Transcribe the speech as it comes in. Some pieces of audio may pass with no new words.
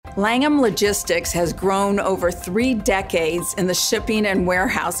Langham Logistics has grown over 3 decades in the shipping and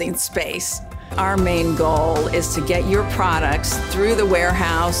warehousing space. Our main goal is to get your products through the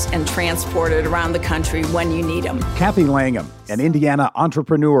warehouse and transported around the country when you need them. Cathy Langham, an Indiana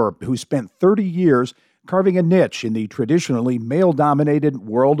entrepreneur who spent 30 years carving a niche in the traditionally male-dominated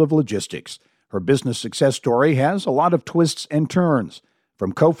world of logistics. Her business success story has a lot of twists and turns,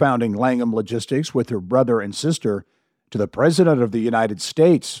 from co-founding Langham Logistics with her brother and sister to the President of the United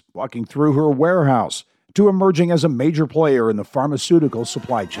States walking through her warehouse, to emerging as a major player in the pharmaceutical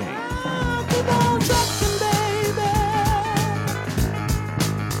supply chain.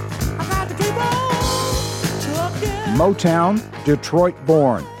 Motown,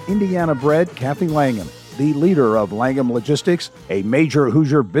 Detroit-born, Indiana-bred Cathy Langham, the leader of Langham Logistics, a major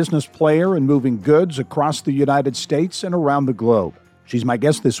Hoosier business player in moving goods across the United States and around the globe. She's my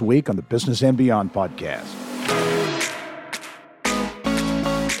guest this week on the Business and Beyond podcast.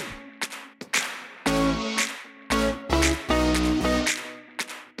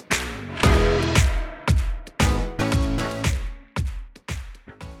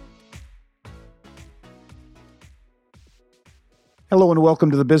 Hello and welcome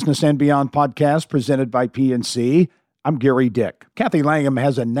to the Business and Beyond podcast presented by PNC. I'm Gary Dick. Cathy Langham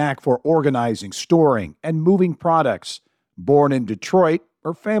has a knack for organizing, storing, and moving products. Born in Detroit,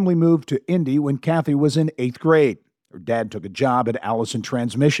 her family moved to Indy when Cathy was in 8th grade. Her dad took a job at Allison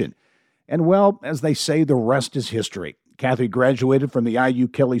Transmission. And well, as they say, the rest is history. Cathy graduated from the IU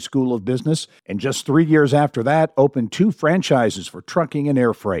Kelley School of Business and just 3 years after that opened 2 franchises for trucking and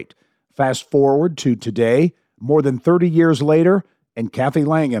air freight. Fast forward to today, more than 30 years later, and Cathy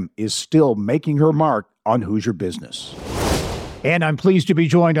Langham is still making her mark on Hoosier business. And I'm pleased to be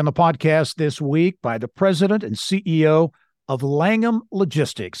joined on the podcast this week by the President and CEO of Langham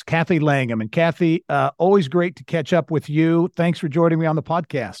Logistics, Cathy Langham. And Cathy, always great to catch up with you. Thanks for joining me on the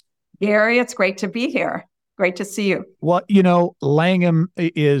podcast. Gary, it's great to be here. Great to see you. Well, Langham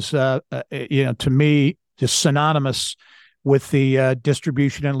is, to me, just synonymous with the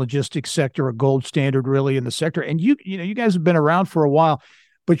distribution and logistics sector, a gold standard really in the sector. And you guys have been around for a while,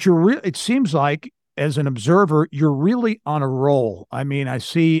 but it seems like as an observer, you're really on a roll. I mean, I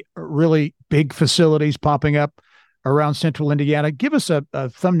see really big facilities popping up around central Indiana. Give us a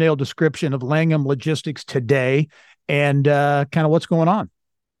thumbnail description of Langham Logistics today and kind of what's going on.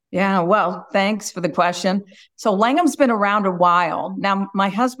 Yeah, well, thanks for the question. So Langham's been around a while. Now, my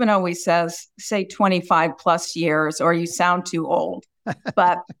husband always says, say 25 plus years, or you sound too old,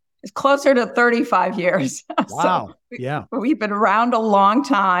 but it's closer to 35 years. Wow. So we've been around a long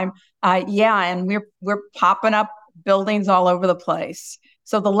time. And we're popping up buildings all over the place.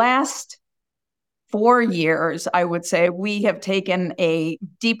 So the last 4 years, I would say, we have taken a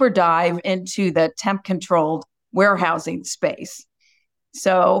deeper dive into the temp-controlled warehousing space.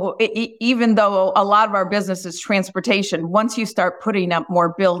 So even though a lot of our business is transportation, once you start putting up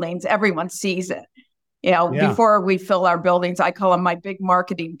more buildings, everyone sees it. Before we fill our buildings, I call them my big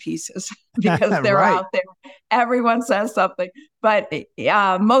marketing pieces because they're right out there. Everyone says something. But we've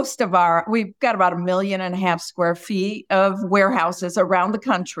got about 1.5 million square feet of warehouses around the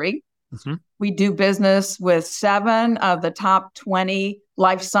country. Mm-hmm. We do business with 7 of the top 20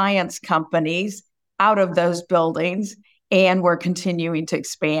 life science companies out of those buildings. And we're continuing to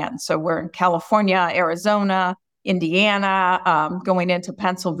expand. So we're in California, Arizona, Indiana, going into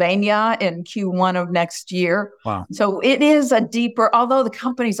Pennsylvania in Q1 of next year. Wow. So it is a deeper, although the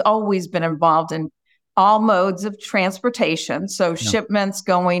company's always been involved in all modes of transportation. So shipments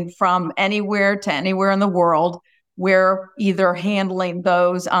going from anywhere to anywhere in the world, we're either handling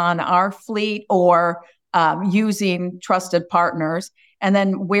those on our fleet or using trusted partners. And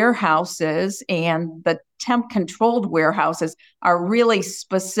then warehouses and the temp-controlled warehouses are really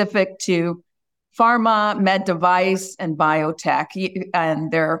specific to pharma, med device, and biotech.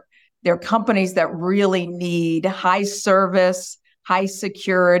 And they're companies that really need high service, high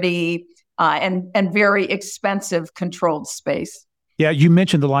security, and very expensive controlled space. Yeah, you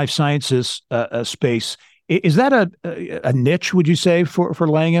mentioned the life sciences space. Is that a niche, would you say, for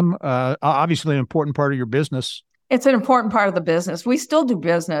Langham? Obviously an important part of your business. It's an important part of the business. We still do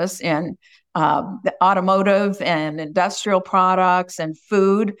business in the automotive and industrial products and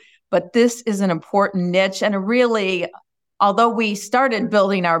food, but this is an important niche. And although we started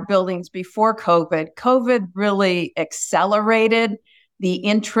building our buildings before COVID really accelerated the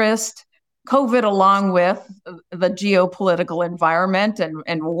interest. COVID, along with the geopolitical environment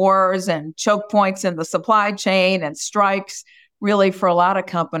and wars and choke points in the supply chain and strikes, really for a lot of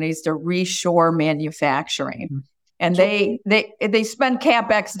companies to reshore manufacturing. And they spend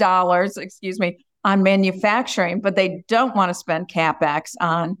CapEx dollars, on manufacturing, but they don't want to spend CapEx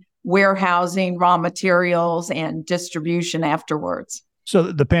on warehousing, raw materials, and distribution afterwards. So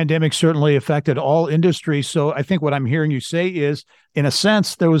the pandemic certainly affected all industries. So I think what I'm hearing you say is, in a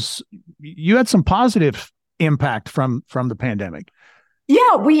sense, you had some positive impact from the pandemic.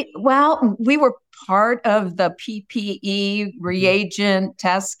 Yeah, we were part of the PPE reagent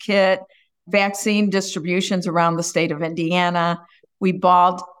test kit vaccine distributions around the state of Indiana. We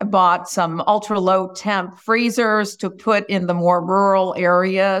bought some ultra low temp freezers to put in the more rural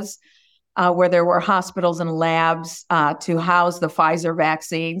areas where there were hospitals and labs to house the Pfizer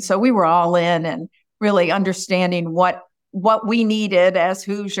vaccine. So we were all in and really understanding what we needed as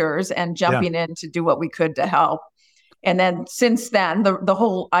Hoosiers and jumping in to do what we could to help. And then since then, the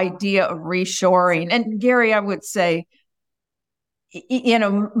whole idea of reshoring, and Gary, I would say,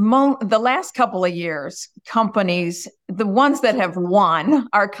 the last couple of years, companies, the ones that have won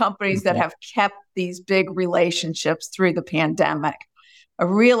are companies that have kept these big relationships through the pandemic.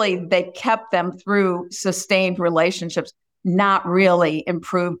 Really, they kept them through sustained relationships, not really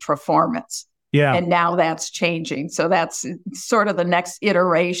improved performance. Yeah. And now that's changing. So that's sort of the next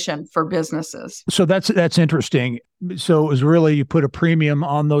iteration for businesses. So that's interesting. So it was really, you put a premium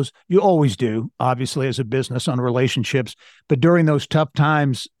on those. You always do, obviously, as a business, on relationships. But during those tough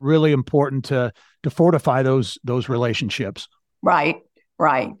times, really important to fortify those relationships. Right.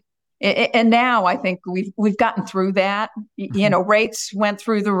 And now I think we've gotten through that. Rates went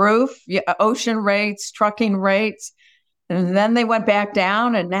through the roof, ocean rates, trucking rates. And then they went back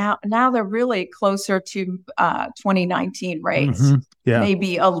down, and now they're really closer to 2019 rates,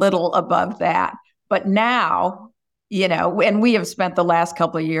 maybe a little above that. But now, and we have spent the last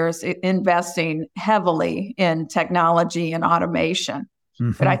couple of years investing heavily in technology and automation.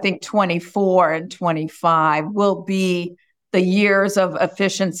 But I think 24 and 25 will be the years of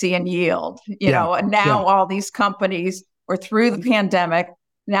efficiency and yield. And now all these companies were through the pandemic.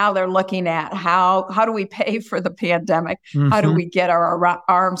 Now they're looking at how do we pay for the pandemic? How do we get our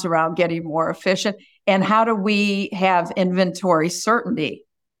arms around getting more efficient? And how do we have inventory certainty?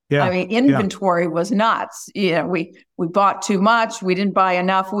 Yeah. I mean, inventory was nuts. We bought too much. We didn't buy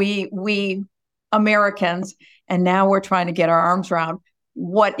enough. We Americans, and now we're trying to get our arms around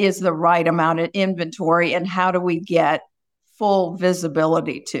what is the right amount of inventory and how do we get full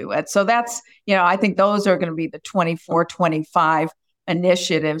visibility to it? So that's, I think those are going to be the 24, 25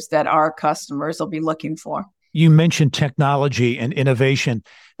 initiatives that our customers will be looking for. You mentioned technology and innovation.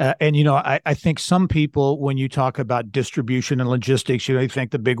 I think some people, when you talk about distribution and logistics, they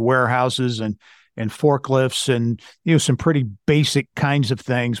think the big warehouses and forklifts and, some pretty basic kinds of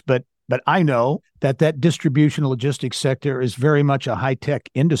things. But I know that distribution and logistics sector is very much a high-tech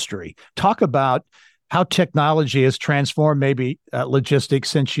industry. Talk about how technology has transformed maybe logistics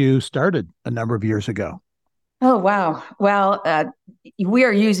since you started a number of years ago. Oh, wow. Well, we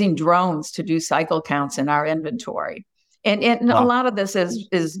are using drones to do cycle counts in our inventory. And a lot of this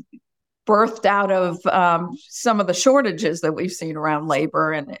is birthed out of some of the shortages that we've seen around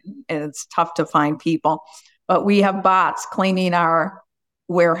labor, and it's tough to find people. But we have bots cleaning our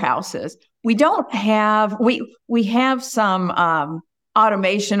warehouses. We have some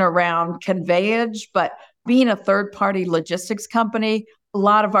automation around conveyance, but being a third-party logistics company, a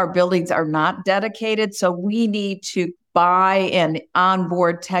lot of our buildings are not dedicated, so we need to buy and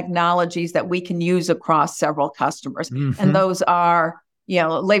onboard technologies that we can use across several customers. And those are,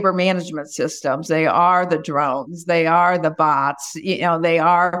 labor management systems. They are the drones. They are the bots. They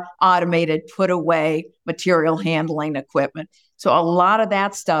are automated put away material handling equipment. So a lot of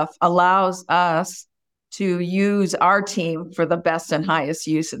that stuff allows us to use our team for the best and highest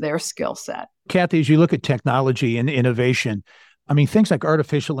use of their skill set. Cathy, as you look at technology and innovation, I mean, things like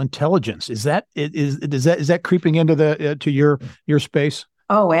artificial intelligence, is that creeping into to your space?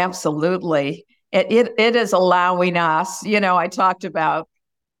 Oh, absolutely. It is allowing us, I talked about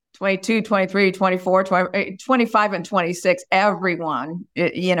 22, 23, 24, 25, and 26, everyone,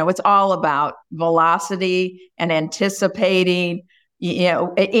 it's all about velocity and anticipating,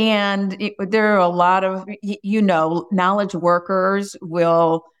 and there are a lot of, knowledge workers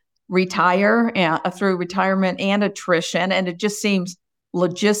will retire through retirement and attrition. And it just seems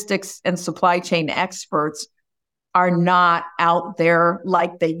logistics and supply chain experts are not out there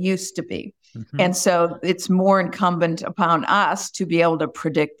like they used to be. And so it's more incumbent upon us to be able to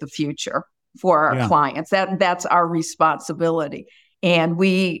predict the future for our clients. That's our responsibility. And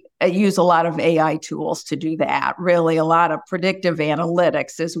we use a lot of AI tools to do that, really a lot of predictive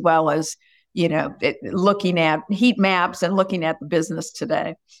analytics, as well as, looking at heat maps and looking at the business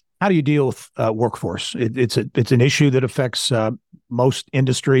today. How do you deal with workforce? It's an issue that affects most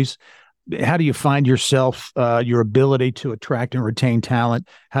industries. How do you find yourself, your ability to attract and retain talent?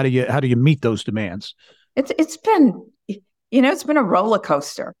 How do you meet those demands? It's been, it's been a roller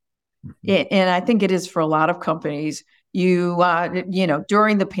coaster. Mhm. And I think it is for a lot of companies.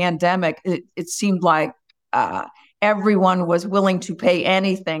 During the pandemic, it seemed like everyone was willing to pay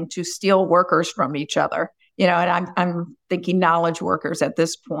anything to steal workers from each other. And I'm thinking knowledge workers at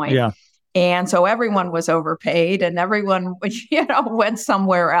this point. Yeah. And so everyone was overpaid, and everyone, went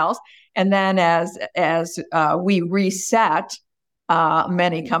somewhere else. And then as we reset,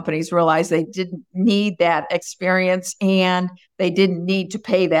 many companies realized they didn't need that experience, and they didn't need to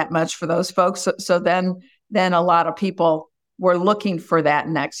pay that much for those folks. So then a lot of people were looking for that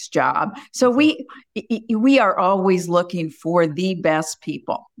next job. So we are always looking for the best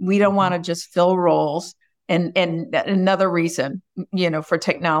people. We don't want to just fill roles. And another reason, for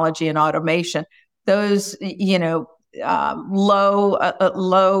technology and automation, those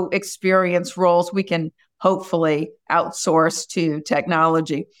low experience roles we can hopefully outsource to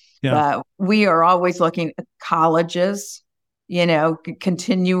technology. Yeah. We are always looking at colleges,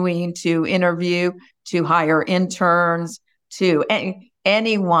 continuing to interview, to hire interns, to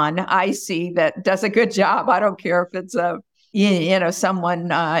anyone I see that does a good job. I don't care if it's someone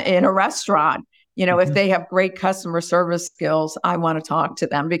in a restaurant. If they have great customer service skills, I want to talk to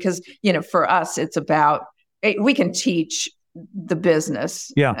them because, for us, it's about, we can teach the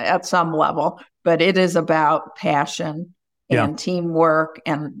business Yeah. at some level, but it is about passion and teamwork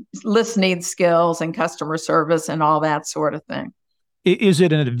and listening skills and customer service and all that sort of thing. Is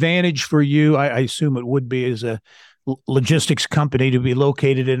it an advantage for you? I assume it would be, as a logistics company, to be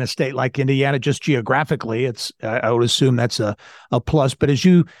located in a state like Indiana, just geographically. I would assume that's a plus. But as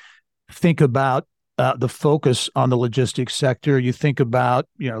you think about the focus on the logistics sector, you think about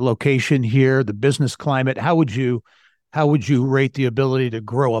location here, the business climate. How would you rate the ability to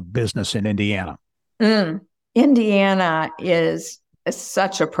grow a business in Indiana? Indiana is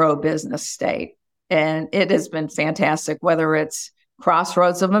such a pro-business state, and it has been fantastic. Whether it's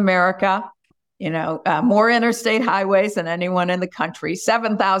Crossroads of America, more interstate highways than anyone in the country,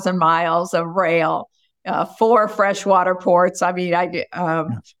 7,000 miles of rail, 4 freshwater ports. I mean,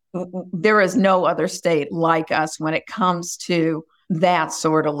 there is no other state like us when it comes to that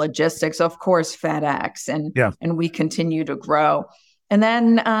sort of logistics. Of course, FedEx, and we continue to grow. And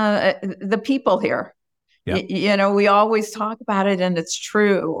then the people here, we always talk about it, and it's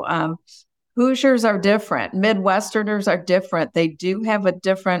true. Hoosiers are different. Midwesterners are different. They do have a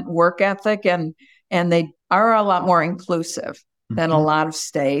different work ethic, and they are a lot more inclusive than a lot of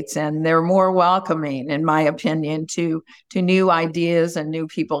states, and they're more welcoming, in my opinion, to new ideas and new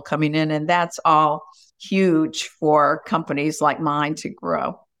people coming in, and that's all huge for companies like mine to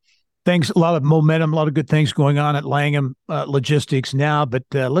grow. A lot of momentum, a lot of good things going on at Langham Logistics now. But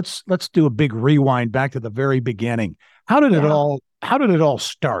let's do a big rewind back to the very beginning. How did it all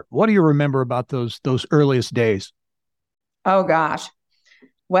start? What do you remember about those earliest days? Oh gosh,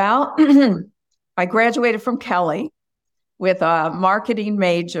 well, I graduated from Kelly with a marketing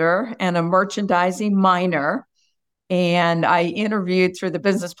major and a merchandising minor. And I interviewed through the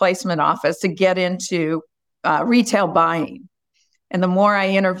business placement office to get into retail buying. And the more I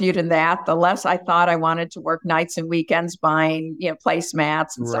interviewed in that, the less I thought I wanted to work nights and weekends buying,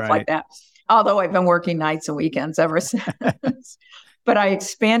 placemats and stuff like that. Although I've been working nights and weekends ever since. But I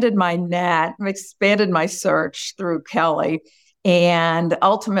expanded my net, expanded my search through Kelly, and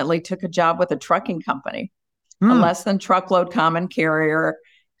ultimately took a job with a trucking company, a less than truckload common carrier,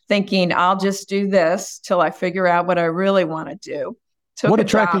 thinking I'll just do this till I figure out what I really want to do. What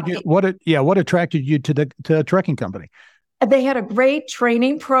attracted you? What attracted you to the trucking company? They had a great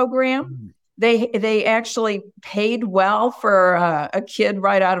training program. They actually paid well for a kid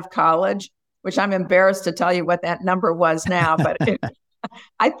right out of college, which I'm embarrassed to tell you what that number was now, but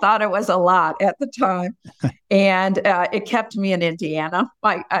I thought it was a lot at the time. And it kept me in Indiana.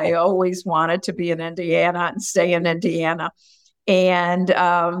 I always wanted to be in Indiana and stay in Indiana. And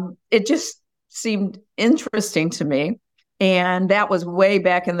it just seemed interesting to me. And that was way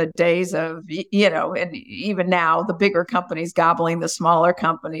back in the days of, and even now, the bigger companies gobbling the smaller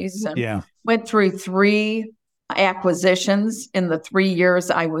companies. And went through 3 acquisitions in the 3 years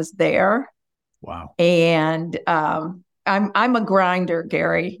I was there. Wow. And I'm a grinder,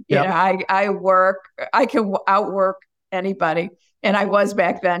 Gary. I can outwork anybody. And I was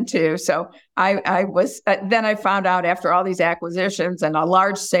back then too. So I was, then I found out after all these acquisitions and a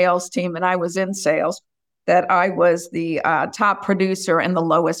large sales team, and I was in sales, that I was the top producer and the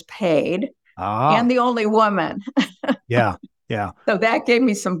lowest paid and the only woman. Yeah. So that gave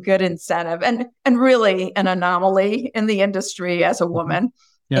me some good incentive and really an anomaly in the industry as a woman.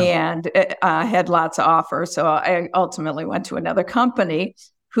 and had lots of offers. So I ultimately went to another company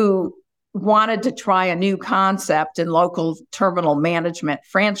who wanted to try a new concept in local terminal management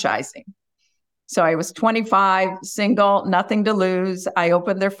franchising. So I was 25, single, nothing to lose. I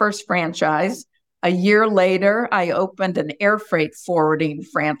opened their first franchise. A year later, I opened an air freight forwarding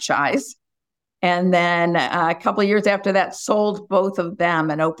franchise. And then a couple of years after that, sold both of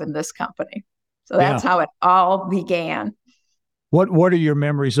them and opened this company. So that's how it all began. What are your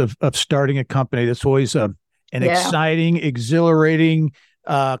memories of starting a company? That's always an exciting, exhilarating,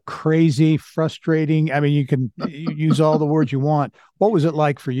 crazy, frustrating. I mean, you can use all the words you want. What was it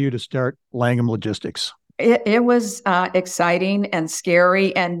like for you to start Langham Logistics? It was exciting and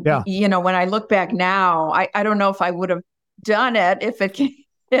scary. And, when I look back now, I don't know if I would have done it if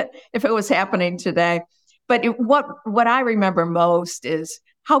it was happening today. But what I remember most is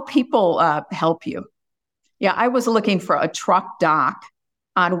how people help you. Yeah, I was looking for a truck dock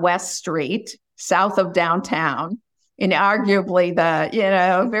on West Street, south of downtown, in arguably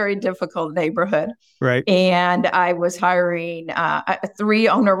the very difficult neighborhood. Right. And I was hiring 3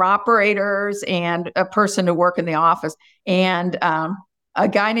 owner-operators and a person to work in the office. And a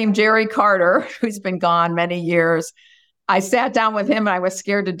guy named Jerry Carter, who's been gone many years. I sat down with him and I was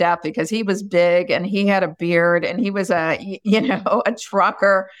scared to death because he was big and he had a beard and he was a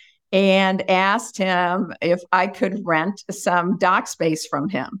trucker, and asked him if I could rent some dock space from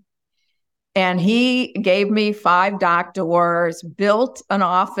him. And he gave me 5 dock doors, built an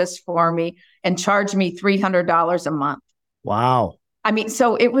office for me, and charged me $300 a month. Wow. I mean,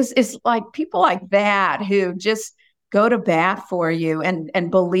 so it's like people like that who just go to bat for you and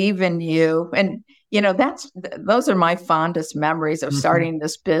believe in you. And, those are my fondest memories of starting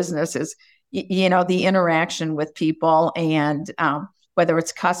this business is, the interaction with people and whether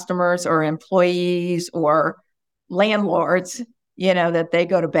it's customers or employees or landlords, that they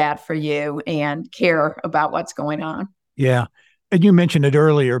go to bat for you and care about what's going on. Yeah. And you mentioned it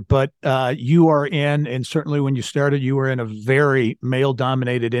earlier, but you are in, and certainly when you started, you were in a very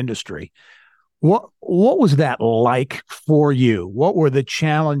male-dominated industry. What was that like for you? What were the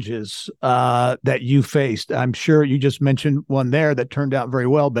challenges that you faced? I'm sure you just mentioned one there that turned out very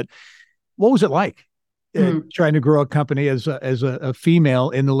well, but what was it like trying to grow a company as a female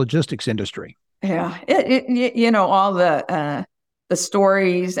in the logistics industry? Yeah, all the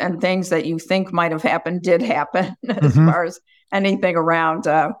stories and things that you think might have happened did happen as far as anything around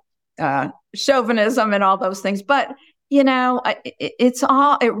chauvinism and all those things. But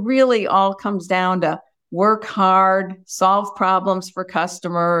it really all comes down to work hard, solve problems for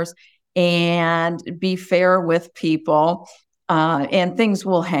customers, and be fair with people. And things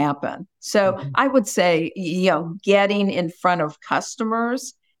will happen. So I would say, getting in front of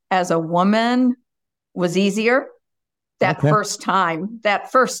customers as a woman was easier that first time.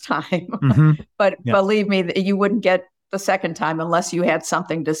 But believe me, you wouldn't get the second time unless you had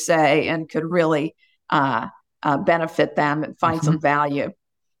something to say and could really benefit them and find some value.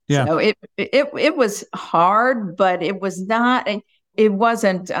 Yeah. So it was hard, but it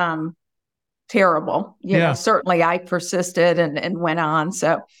wasn't terrible. Certainly I persisted and went on.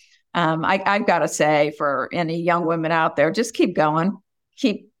 So I've got to say, for any young women out there, just keep going,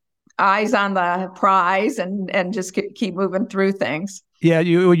 keep eyes on the prize and just keep moving through things. Yeah.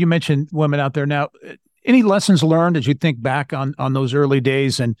 You mentioned women out there. Now, any lessons learned as you think back on those early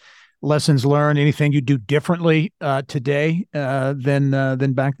days, and lessons learned, anything you do differently today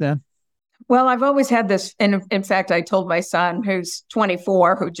than back then? Well, I've always had this. And in fact, I told my son, who's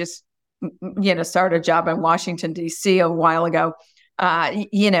 24, who just started a job in Washington, D.C. a while ago,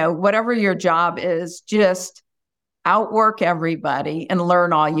 whatever your job is, just outwork everybody and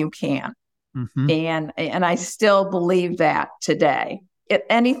learn all you can. And I still believe that today. If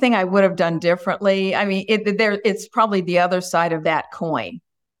anything I would have done differently, I mean, it's probably the other side of that coin.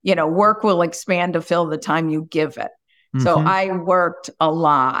 Work will expand to fill the time you give it. So I worked a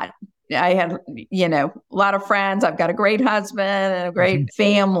lot. I had, a lot of friends. I've got a great husband and a great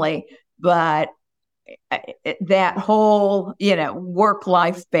family. But that whole,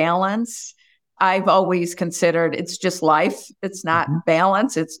 work-life balance, I've always considered it's just life. It's not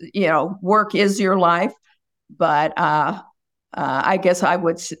balance. It's, work is your life. But I guess I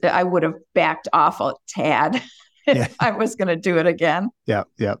would have backed off a tad if I was going to do it again. Yeah,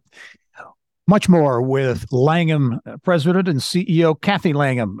 yeah. Much more with Langham President and CEO Cathy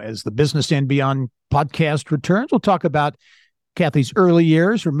Langham as the Business and Beyond podcast returns. We'll talk about Cathy's early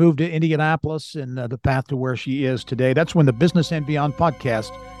years, her move to Indianapolis, and the path to where she is today. That's when the Business and Beyond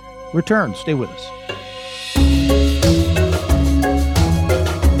podcast returns. Stay with us.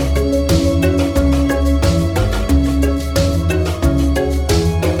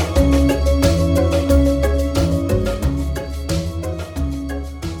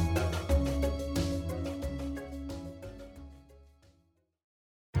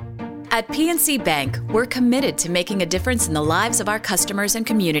 At PNC Bank, we're committed to making a difference in the lives of our customers and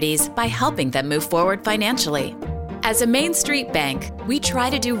communities by helping them move forward financially. As a Main Street bank, we try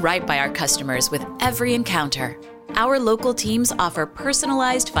to do right by our customers with every encounter. Our local teams offer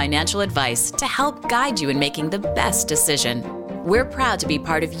personalized financial advice to help guide you in making the best decision. We're proud to be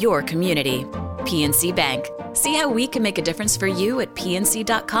part of your community. PNC Bank. See how we can make a difference for you at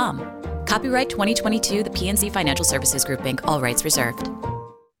pnc.com. Copyright 2022, the PNC Financial Services Group, Inc., all rights reserved.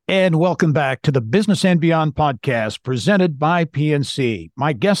 And welcome back to the Business and Beyond podcast presented by PNC.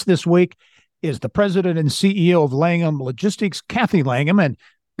 My guest this week is the president and CEO of Langham Logistics, Cathy Langham.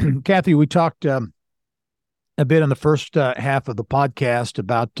 And Cathy, we talked a bit in the first half of the podcast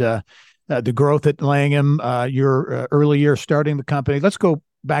about the growth at Langham, your early years starting the company. Let's go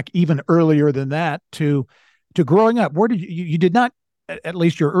back even earlier than that to growing up. Where did you did not, at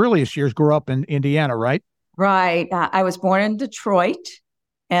least your earliest years, grow up in Indiana, right? Right. I was born in Detroit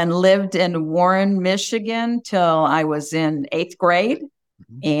and lived in Warren, Michigan till I was in 8th grade.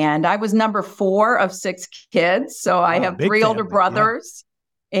 Mm-hmm. And I was number 4 of 6 kids. So I have 3 older brothers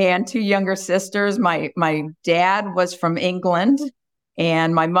and 2 younger sisters. My dad was from England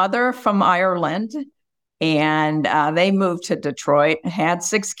and my mother from Ireland. And they moved to Detroit, had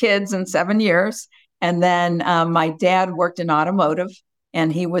 6 kids in 7 years. And then my dad worked in automotive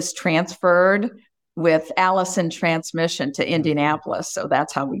and he was transferred with Allison Transmission to Indianapolis. So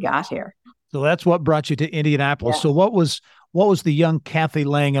that's how we got here. So that's what brought you to Indianapolis. Yeah. So what was the young Cathy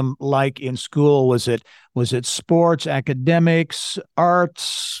Langham like in school? Was it sports, academics,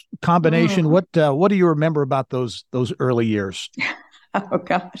 arts, combination? What do you remember about those early years? Oh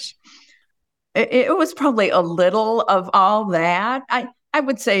gosh. It was probably a little of all that. I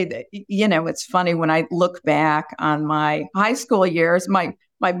would say that, it's funny when I look back on my high school years, my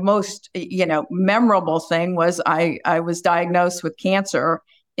most, memorable thing was I was diagnosed with cancer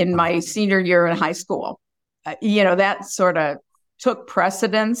in my senior year in high school. That sort of took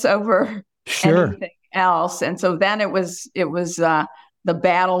precedence over anything else. And so then it was the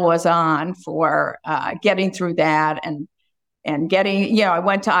battle was on for getting through that and getting, I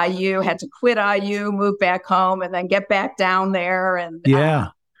went to IU, had to quit IU, move back home, and then get back down there and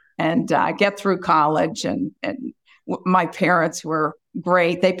get through college. And my parents were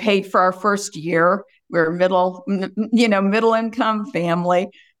great. They paid for our first year. We're middle income family.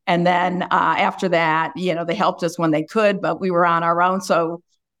 And then after that, they helped us when they could, but we were on our own. So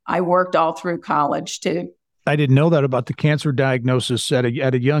I worked all through college too. I didn't know that about the cancer diagnosis at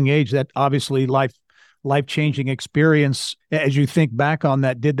a young age. That obviously life-changing experience. As you think back on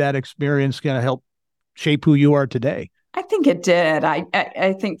that, did that experience kind of help shape who you are today? I think it did.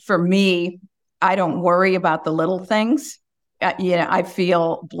 I think for me, I don't worry about the little things. I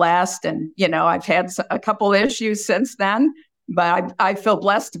feel blessed and, I've had a couple issues since then, but I feel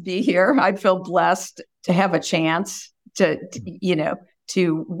blessed to be here. I feel blessed to have a chance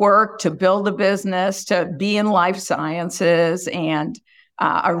to work, to build a business, to be in life sciences. And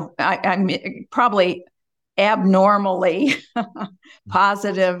I'm probably abnormally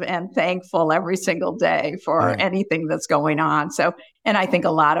positive and thankful every single day for anything that's going on. So, and I think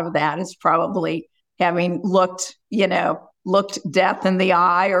a lot of that is probably having looked death in the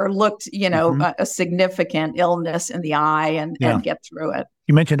eye or looked, a significant illness in the eye and get through it.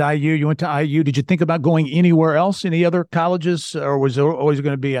 You mentioned IU. You went to IU. Did you think about going anywhere else, any other colleges, or was there always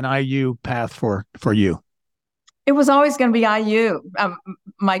going to be an IU path for you? It was always going to be IU.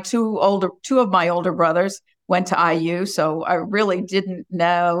 My two of my older brothers went to IU, so I really didn't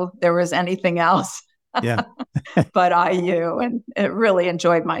know there was anything else. But IU, and it really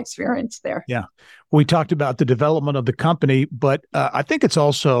enjoyed my experience there. Yeah. We talked about the development of the company, but I think it's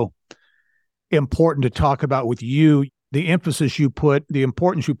also important to talk about with you the importance you put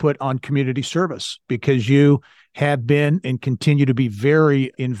on community service, because you have been and continue to be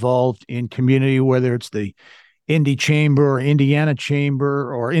very involved in community, whether it's the Indy Chamber or Indiana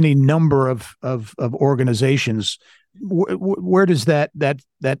Chamber or any number of organizations. Where does that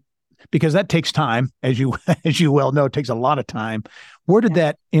because that takes time, as you well know, it takes a lot of time. Where did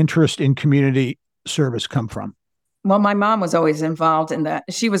that interest in community service come from? Well, my mom was always involved in that.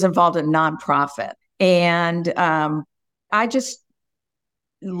 She was involved in nonprofit, and I just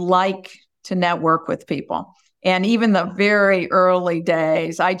like to network with people. And even the very early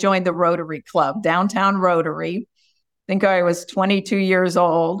days, I joined the Rotary Club, downtown Rotary. I think I was 22 years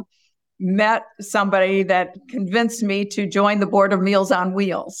old, met somebody that convinced me to join the board of Meals on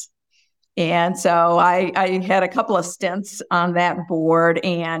Wheels. And so I had a couple of stints on that board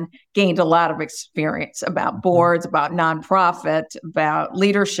and gained a lot of experience about boards, about nonprofit, about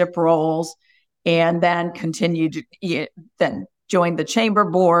leadership roles, and then continued, then joined the chamber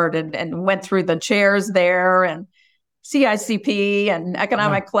board and went through the chairs there and CICP and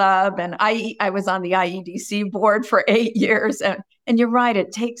Economic Club. And I was on the IEDC board for 8 years. And you're right,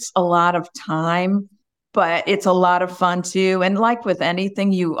 it takes a lot of time, but it's a lot of fun too. And like with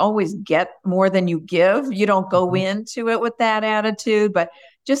anything, you always get more than you give. You don't go into it with that attitude, but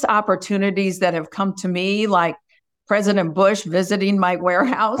just opportunities that have come to me, like President Bush visiting my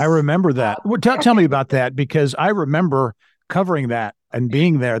warehouse. I remember that. Well, tell me about that, because I remember covering that and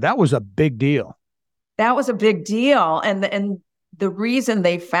being there. That was a big deal. That was a big deal. And the reason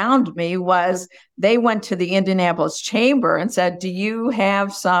they found me was they went to the Indianapolis Chamber and said, do you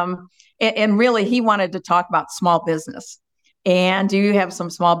have some, and really he wanted to talk about small business. And do you have some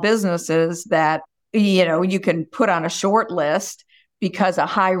small businesses that, you can put on a short list, because a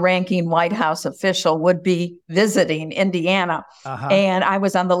high-ranking White House official would be visiting Indiana. And I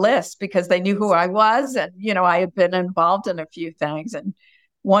was on the list because they knew who I was. And, I had been involved in a few things. And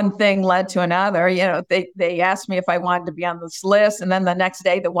one thing led to another. They asked me if I wanted to be on this list. And then the next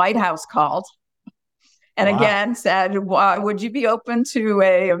day, the White House called and again said, would you be open to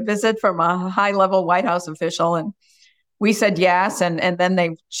a visit from a high-level White House official? And we said yes, and then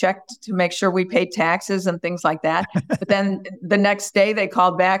they checked to make sure we paid taxes and things like that. But then the next day they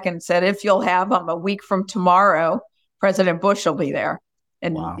called back and said, if you'll have them a week from tomorrow, President Bush will be there.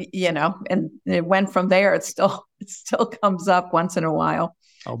 And, and it went from there. It still comes up once in a while.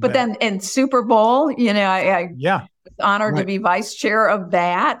 But then in Super Bowl, I was honored to be vice chair of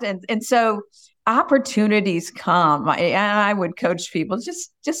that. And so opportunities come. And I would coach people,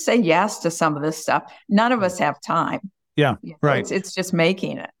 just say yes to some of this stuff. None of us have time. Yeah, right. It's just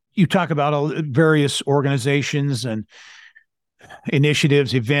making it. You talk about all various organizations and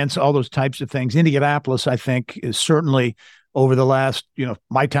initiatives, events, all those types of things. Indianapolis, I think, is certainly over the last,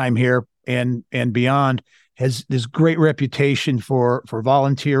 my time here and beyond, has this great reputation for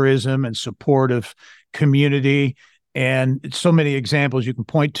volunteerism and support of community, and so many examples you can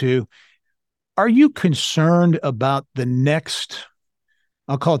point to. Are you concerned about the next,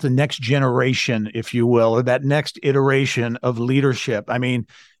 I'll call it the next generation, if you will, or that next iteration of leadership? I mean,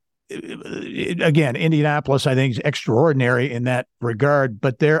 again, Indianapolis, I think, is extraordinary in that regard.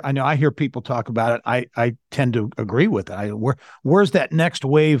 But I know I hear people talk about it. I tend to agree with it. Where's that next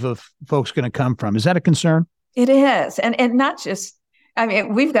wave of folks going to come from? Is that a concern? It is. And not just,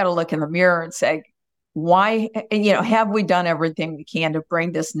 we've got to look in the mirror and say, why, have we done everything we can to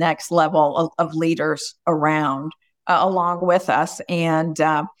bring this next level of leaders around along with us? And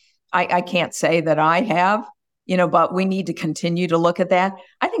I can't say that I have, but we need to continue to look at that.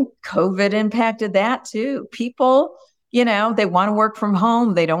 I think COVID impacted that too. People, they want to work from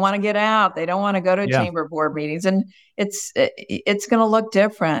home. They don't want to get out. They don't want to go to chamber board meetings. And it's going to look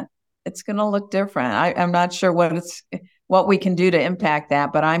different. It's going to look different. I'm not sure what we can do to impact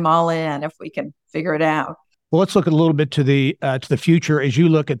that, but I'm all in if we can figure it out. Well, let's look a little bit to the future. As you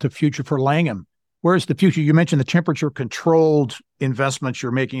look at the future for Langham, where's the future? You mentioned the temperature-controlled investments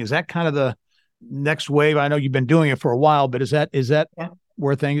you're making. Is that kind of the next wave? I know you've been doing it for a while, but is that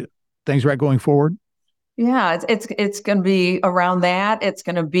where things are at going forward? Yeah, it's going to be around that. It's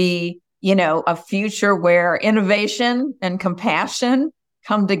going to be, a future where innovation and compassion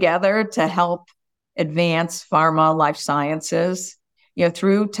come together to help advance pharma, life sciences,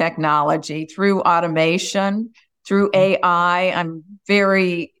 through technology, through automation, through AI. I'm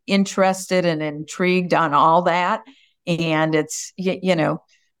very interested and intrigued on all that. And it's,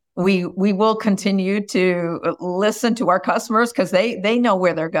 we will continue to listen to our customers because they know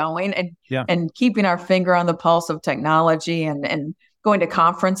where they're going, and keeping our finger on the pulse of technology and going to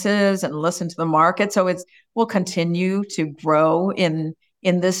conferences and listen to the market. So we'll continue to grow in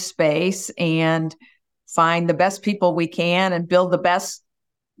this space and find the best people we can and build the best,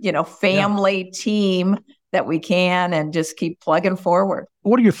 family team that we can, and just keep plugging forward.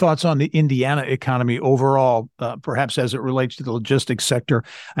 What are your thoughts on the Indiana economy overall, perhaps as it relates to the logistics sector?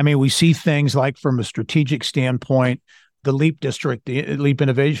 I mean, we see things like, from a strategic standpoint, the LEAP district, the LEAP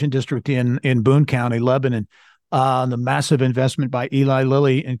Innovation District in Boone County, Lebanon, the massive investment by Eli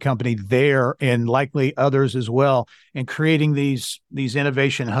Lilly and company there, and likely others as well, and creating these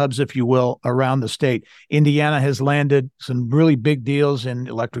innovation hubs, if you will, around the state. Indiana has landed some really big deals in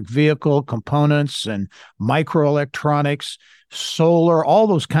electric vehicle components and microelectronics, solar, all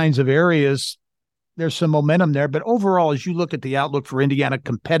those kinds of areas. There's some momentum there. But overall, as you look at the outlook for Indiana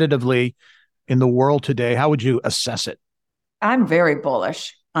competitively in the world today, how would you assess it? I'm very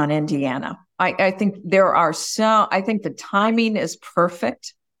bullish on Indiana. I think I think the timing is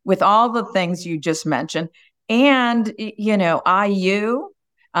perfect with all the things you just mentioned. And, IU,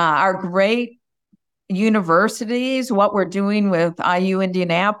 our great universities, what we're doing with IU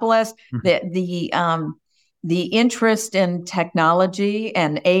Indianapolis, the interest in technology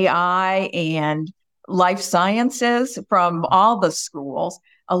and AI and life sciences from all the schools,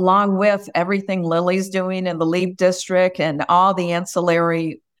 along with everything Lily's doing in the LEAP district and all the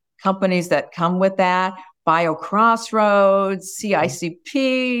ancillary companies that come with that, BioCrossroads,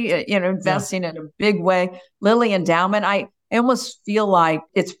 CICP, investing in a big way. Lilly Endowment, I almost feel like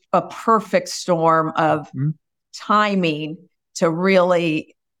it's a perfect storm of timing to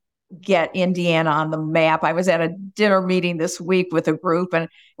really get Indiana on the map. I was at a dinner meeting this week with a group, and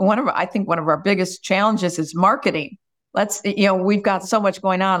I think one of our biggest challenges is marketing. We've got so much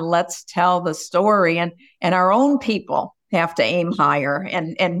going on. Let's tell the story, and our own people have to aim higher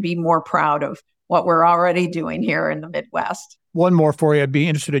and be more proud of what we're already doing here in the Midwest. One more for you. I'd be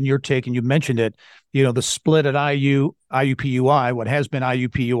interested in your take, and you mentioned it, the split at IUPUI, what has been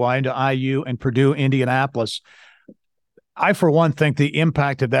IUPUI into IU and Purdue, Indianapolis. I, for one, think the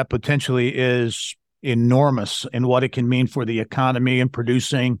impact of that potentially is enormous in what it can mean for the economy and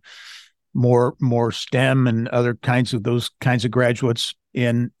producing more STEM and other kinds of graduates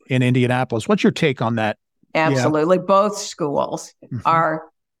in Indianapolis. What's your take on that? Absolutely. Yeah. Both schools are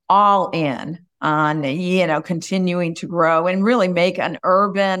all in on, continuing to grow and really make an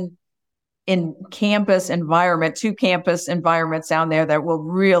urban campus environment, 2 campus environments down there that will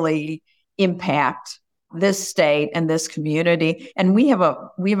really impact this state and this community. And we have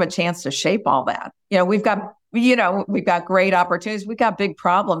a chance to shape all that. We've got great opportunities. We've got big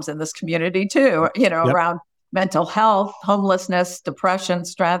problems in this community too, around mental health, homelessness, depression,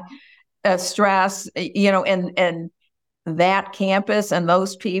 stress, and that campus and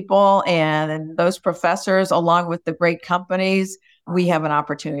those people and those professors, along with the great companies, we have an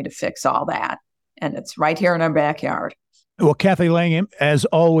opportunity to fix all that. And it's right here in our backyard. Well, Cathy Langham, as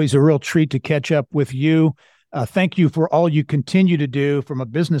always, a real treat to catch up with you. Thank you for all you continue to do from a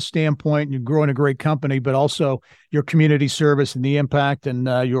business standpoint. You're growing a great company, but also your community service and the impact, and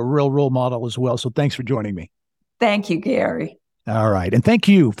you're a real role model as well. So thanks for joining me. Thank you, Gary. All right. And thank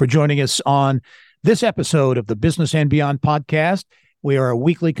you for joining us on this episode of the Business and Beyond podcast. We are a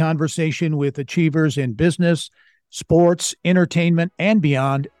weekly conversation with achievers in business, sports, entertainment, and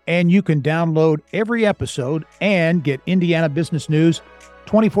beyond. And you can download every episode and get Indiana business news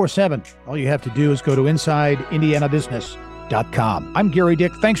 24/7. All you have to do is go to InsideIndianaBusiness.com. I'm Gary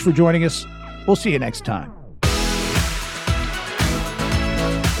Dick. Thanks for joining us. We'll see you next time.